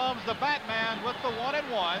 Baskerville Holmes, the Batman, with the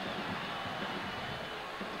 1-and-1.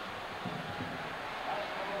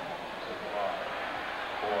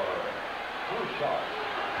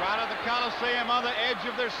 Crowd of the Coliseum on the edge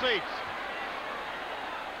of their seats.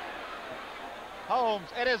 Holmes,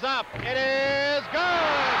 it is up. It is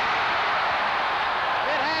good.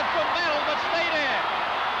 It had some metal but stayed in.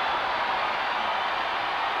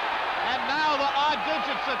 And now the odd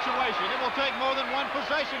digit situation. It will take more than one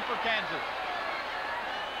possession for Kansas.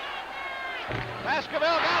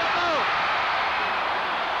 Baskerville got it loose.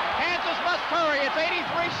 Kansas must hurry. It's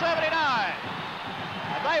 83-79.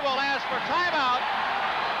 And they will ask for timeout.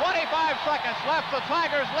 25 seconds left. The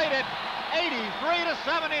Tigers lead it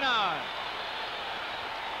 83-79.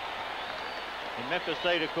 In Memphis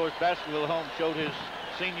State, of course, Baskerville Holmes showed his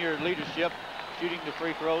senior leadership, shooting the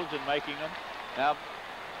free throws and making them. Now,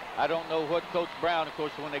 I don't know what Coach Brown, of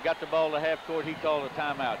course, when they got the ball to half court, he called a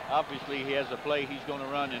timeout. Obviously, he has a play he's going to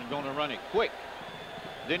run and going to run it quick.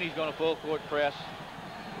 Then he's going to full court press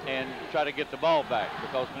and try to get the ball back,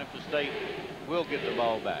 because Memphis State will get the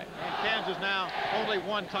ball back. And Kansas now only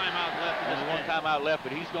one timeout left. Only one timeout left,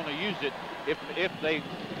 but he's going to use it. If they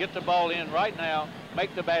get the ball in right now,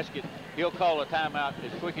 make the basket, he'll call a timeout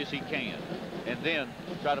as quick as he can, and then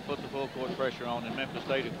try to put the full court pressure on. And Memphis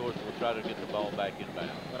State, of course, will try to get the ball back inbound.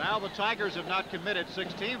 But Al, the Tigers have not committed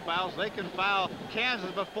 16 fouls. They can foul Kansas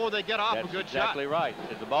before they get off a good shot. That's exactly right.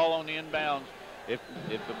 If the ball on the inbounds, if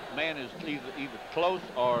the man is either close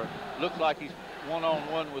or looks like he's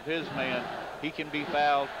one-on-one with his man, he can be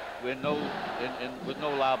fouled with no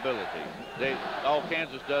liability. All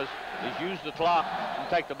Kansas does is use the clock and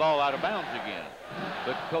take the ball out of bounds again.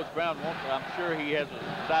 But Coach Brown I'm sure he has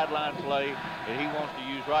a sideline play that he wants to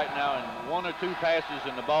use right now, and one or two passes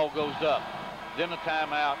and the ball goes up, then a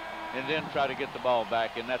timeout, and then try to get the ball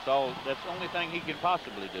back. And that's the only thing he can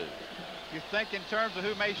possibly do. You think in terms of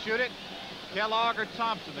who may shoot it? Kellogg or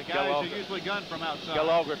Thompson, the guys who usually gun from outside.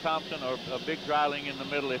 Kellogg or Thompson, or a big Dreiling in the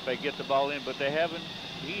middle if they get the ball in, but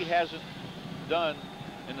he hasn't done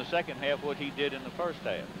in the second half what he did in the first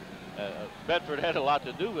half. Bedford had a lot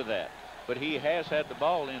to do with that, but he has had the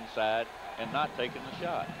ball inside and not taken the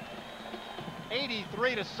shot.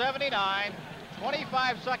 83-79,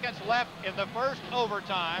 25 seconds left in the first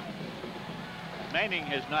overtime. Manning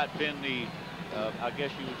has not been the, I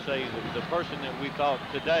guess you would say, the person that we thought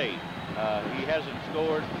today. He hasn't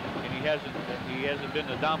scored, and he hasn't been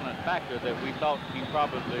the dominant factor that we thought he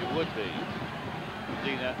probably would be.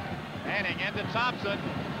 See that? Manning into Thompson.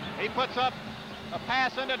 He puts up a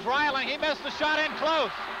pass into Dreiling. He missed the shot in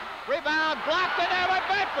close. Rebound blocked in there by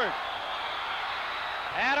Bedford.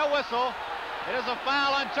 And a whistle. It is a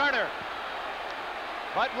foul on Turner.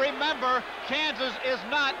 But remember, Kansas is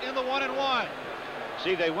not in the 1-and-1.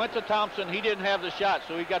 See, they went to Thompson. He didn't have the shot,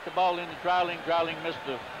 so he got the ball into Dreiling. Dreiling missed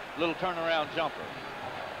the little turnaround jumper.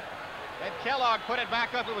 And Kellogg put it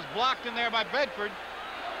back up. It was blocked in there by Bedford.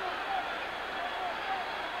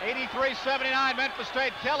 83-79 Memphis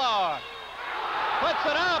State. Kellogg puts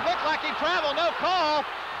it up. Looked like he traveled. No call.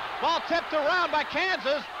 Ball tipped around by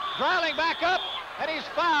Kansas. Dreiling back up, and he's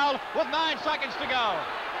fouled with 9 seconds to go.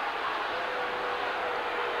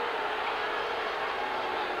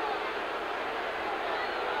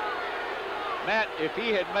 Matt, if he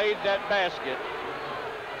had made that basket,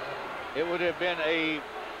 it would have been a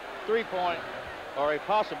three-point or a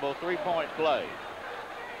possible three-point play.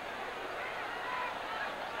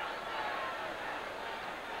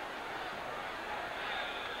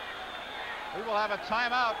 We will have a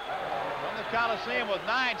timeout from the Coliseum with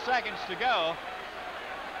 9 seconds to go.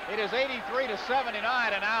 It is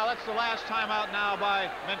 83-79, and now that's the last timeout now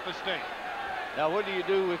by Memphis State. Now, what do you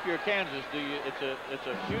do if you're Kansas? It's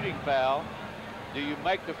a shooting foul. Do you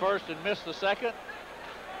make the first and miss the second?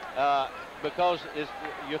 Because it's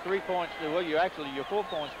your 3 points, well, you're 4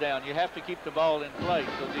 points down. You have to keep the ball in play.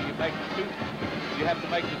 So do you make the two? You have to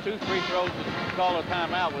make the 2 free throws and call a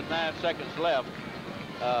timeout with 9 seconds left.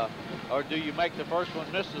 Or do you make the first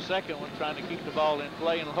one, miss the second one, trying to keep the ball in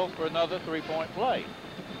play and hope for another 3-point play?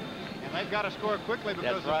 And they've got to score quickly,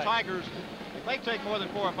 because the Tigers, if they take more than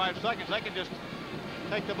 4 or 5 seconds, they can just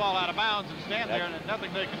take the ball out of bounds and stand there, and there's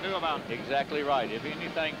nothing they can do about it. Exactly right. If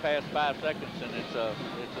anything past 5 seconds, and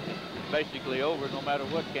it's basically over, no matter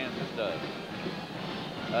what Kansas does.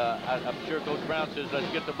 I'm sure Coach Brown says,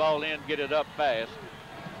 let's get the ball in, get it up fast.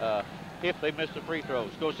 If they miss the free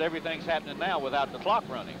throws. Of course, everything's happening now without the clock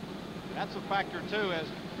running. That's a factor, too, as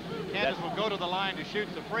Kansas will go to the line to shoot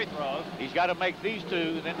the free throws. He's got to make these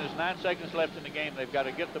two. Then there's 9 seconds left in the game. They've got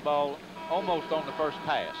to get the ball almost on the first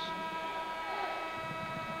pass.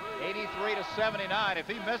 83-79. If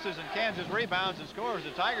he misses and Kansas rebounds and scores,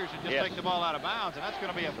 the Tigers should just take the ball out of bounds, and that's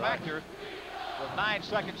going to be a factor with 9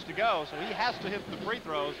 seconds to go. So he has to hit the free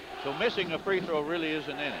throws. So missing a free throw really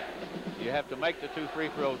isn't in it. You have to make the 2 free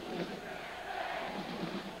throws.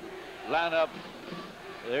 Line up.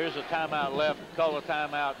 There's a timeout left. Call a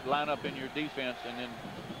timeout. Line up in your defense, and then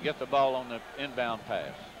get the ball on the inbound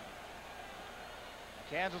pass.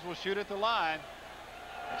 Kansas will shoot at the line.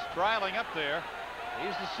 It's Dreiling up there.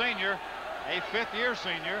 He's the senior, a 5th-year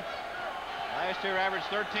senior. Last year averaged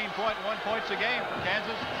 13.1 points a game for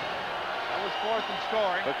Kansas. That was 4th in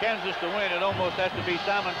scoring. For Kansas to win, it almost has to be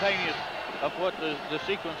simultaneous of what the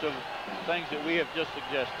sequence of things that we have just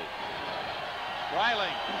suggested.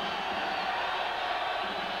 Dreiling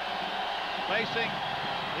facing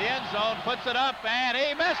the end zone, puts it up, and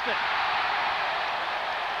he missed it.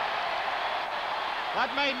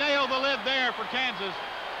 That may nail the lid there for Kansas.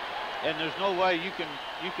 And there's no way you can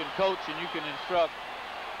coach and you can instruct.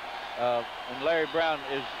 And Larry Brown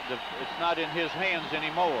it's not in his hands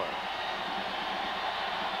anymore.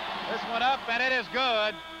 This one up, and it is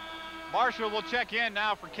good. Marshall will check in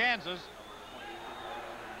now for Kansas.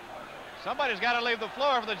 Somebody's got to leave the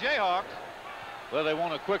floor for the Jayhawks. Well, they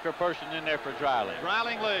want a quicker person in there for Dreiling.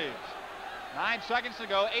 Dreiling leaves. 9 seconds to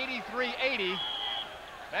go. 83-80.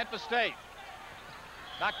 Memphis State.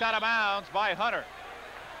 Knocked out of bounds by Hunter.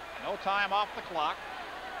 No time off the clock.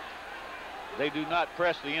 They do not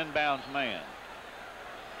press the inbounds man.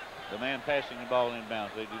 The man passing the ball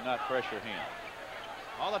inbounds. They do not pressure him.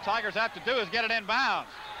 All the Tigers have to do is get it inbounds.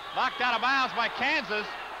 Knocked out of bounds by Kansas.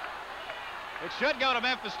 It should go to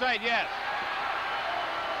Memphis State, yes.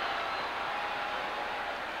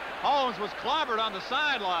 Holmes was clobbered on the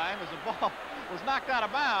sideline as the ball was knocked out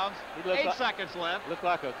of bounds. 8 seconds left. Looked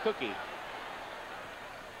like a cookie.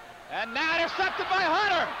 And now intercepted by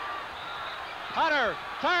Hunter. Hunter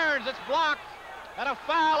turns, it's blocked, and a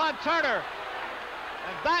foul on Turner.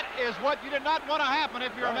 And that is what you did not want to happen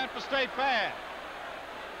if you're a Memphis State fan.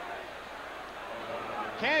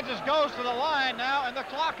 Kansas goes to the line now, and the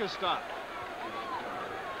clock is stopped.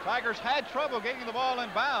 Tigers had trouble getting the ball in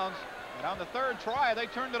bounds, and on the 3rd try, they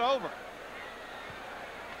turned it over.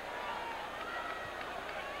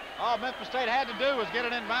 All Memphis State had to do was get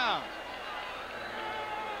it in bounds.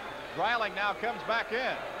 Dreiling now comes back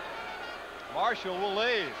in. Marshall will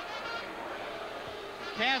leave.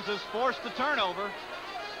 Kansas forced the turnover.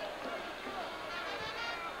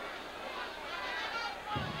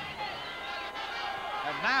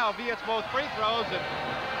 And now Viet's both free throws, and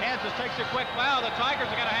Kansas takes a quick foul. The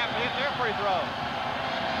Tigers are going to have to hit their free throw.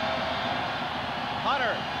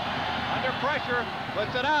 Hunter under pressure,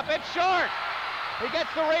 puts it up. It's short. He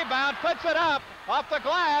gets the rebound, puts it up off the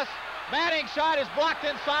glass. Manning's shot is blocked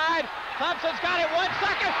inside. Thompson's got it. 1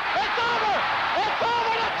 second. It's over. It's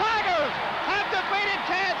over. The Tigers have defeated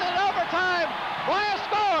Kansas in overtime by a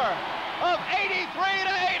score of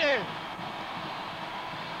 83-80.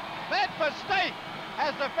 Memphis State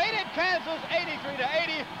has defeated Kansas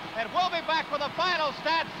 83-80, and we'll be back with the final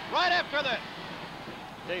stats right after this.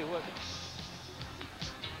 Tell you what.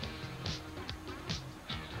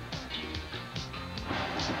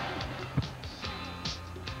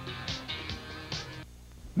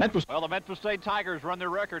 Well, the Memphis State Tigers run their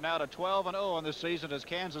record now to 12-0 in this season as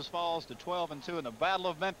Kansas falls to 12-2 in the Battle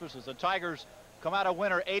of Memphis as the Tigers come out a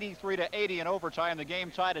winner 83-80 in overtime. The game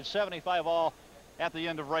tied at 75-all at the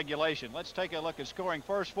end of regulation. Let's take a look at scoring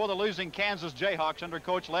first for the losing Kansas Jayhawks under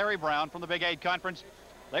coach Larry Brown from the Big 8 Conference.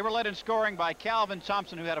 They were led in scoring by Calvin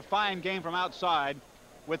Thompson, who had a fine game from outside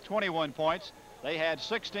with 21 points. They had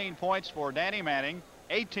 16 points for Danny Manning,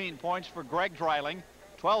 18 points for Greg Dreiling,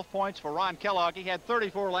 12 points for Ron Kellogg. He had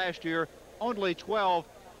 34 last year, only 12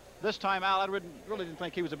 this time out. I really didn't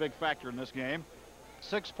think he was a big factor in this game.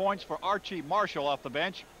 6 points for Archie Marshall off the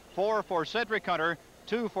bench, 4 for Cedric Hunter,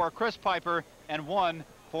 2 for Chris Piper, and 1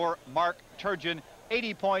 for Mark Turgeon.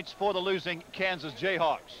 80 points for the losing Kansas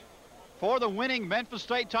Jayhawks. For the winning Memphis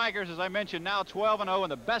State Tigers, as I mentioned, now 12-0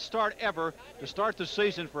 and the best start ever to start the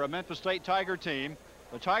season for a Memphis State Tiger team.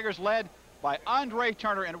 The Tigers led by Andre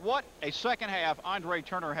Turner, and what a second half Andre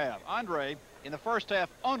Turner had. Andre, in the first half,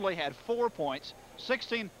 only had 4 points.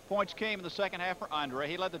 16 points came in the second half for Andre.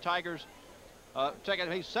 He led the Tigers,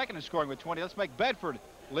 he's second in scoring with 20. Let's make Bedford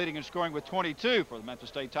leading in scoring with 22 for the Memphis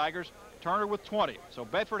State Tigers. Turner with 20. So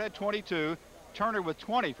Bedford had 22, Turner with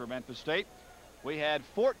 20 for Memphis State. We had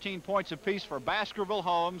 14 points apiece for Baskerville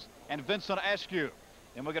Holmes and Vincent Askew.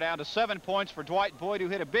 Then we'll go down to 7 points for Dwight Boyd, who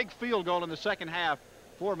hit a big field goal in the second half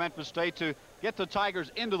for Memphis State to get the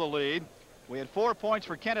Tigers into the lead. We had 4 points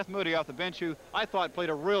for Kenneth Moody off the bench, who I thought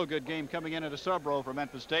played a real good game coming in at a sub role for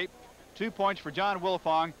Memphis State. 2 points for John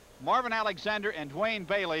Wilfong. Marvin Alexander and Dwayne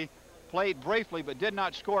Bailey played briefly but did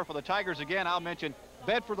not score for the Tigers. Again, I'll mention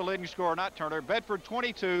Bedford, the leading scorer, not Turner. Bedford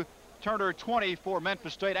 22, Turner 20 for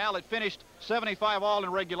Memphis State. Al, it finished 75 all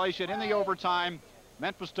in regulation. In the overtime,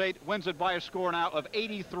 Memphis State wins it by a score now of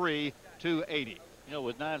 83-80. You know,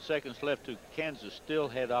 with 9 seconds left, Kansas still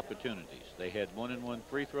had opportunities. They had 1-and-1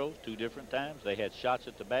 free throws 2 different times. They had shots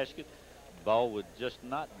at the basket. The ball would just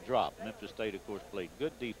not drop. Memphis State, of course, played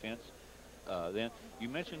good defense. Then you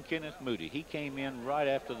mentioned Kenneth Moody. He came in right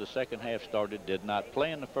after the second half started, did not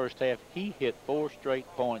play in the first half. He hit 4 straight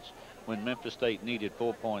points when Memphis State needed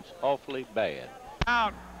 4 points. Awfully bad.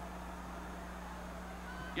 Out.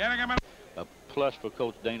 Giving him A plus for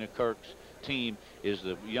Coach Dana Kirk's team is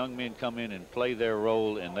the young men come in and play their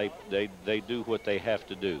role, and they do what they have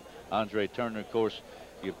to do. Andre Turner, of course,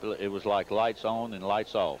 it was like lights on and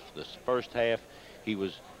lights off. The first half, he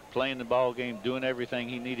was playing the ball game, doing everything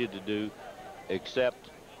he needed to do, except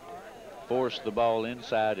force the ball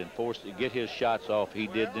inside and get his shots off. He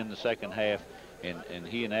did in the second half, and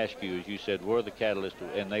he and Askew, as you said, were the catalyst,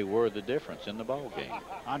 and they were the difference in the ball game.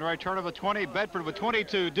 Andre Turner with 20, Bedford with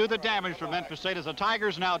 22 do the damage for Memphis State as the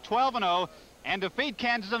Tigers now 12-0 and defeat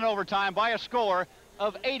Kansas in overtime by a score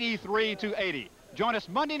of 83-80. Join us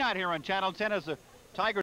Monday night here on Channel 10 as the Tigers